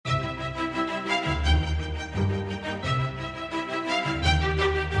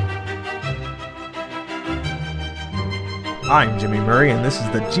I'm Jimmy Murray, and this is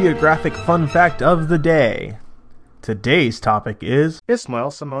the Geographic Fun Fact of the Day. Today's topic is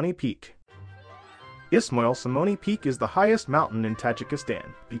Ismail Somoni Peak. Ismail Somoni Peak is the highest mountain in Tajikistan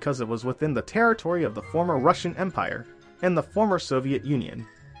because it was within the territory of the former Russian Empire and the former Soviet Union.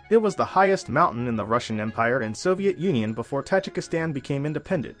 It was the highest mountain in the Russian Empire and Soviet Union before Tajikistan became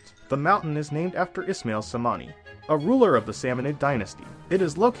independent. The mountain is named after Ismail Somoni, a ruler of the Samanid dynasty. It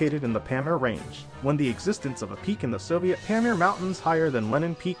is located in the Pamir Range. When the existence of a peak in the Soviet Pamir Mountains higher than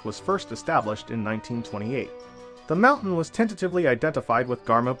Lenin Peak was first established in 1928. The mountain was tentatively identified with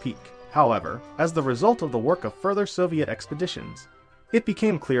Garmo Peak. However, as the result of the work of further Soviet expeditions, it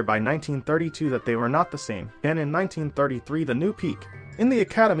became clear by 1932 that they were not the same, and in 1933 the new peak, in the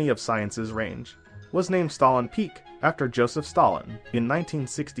Academy of Sciences range, was named Stalin Peak, after Joseph Stalin, in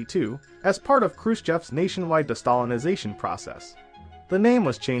 1962, as part of Khrushchev's nationwide de-Stalinization process. The name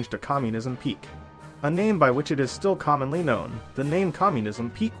was changed to Communism Peak, a name by which it is still commonly known. The name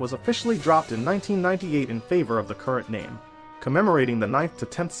Communism Peak was officially dropped in 1998 in favor of the current name, commemorating the 9th to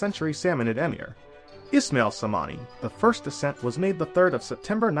 10th century Samanid emir, Ismail Somoni. The first descent was made the 3rd of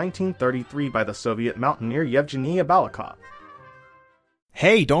September 1933 by the Soviet mountaineer Yevgeny Abalakov.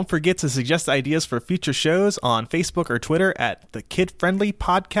 Hey, don't forget to suggest ideas for future shows on Facebook or Twitter at the Kid Friendly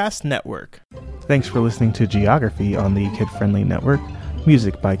Podcast Network. Thanks for listening to Geography on the Kid Friendly Network.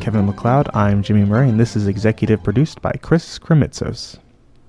 Music by Kevin MacLeod. I'm Jimmy Murray, and this is executive produced by Chris Kremitzos.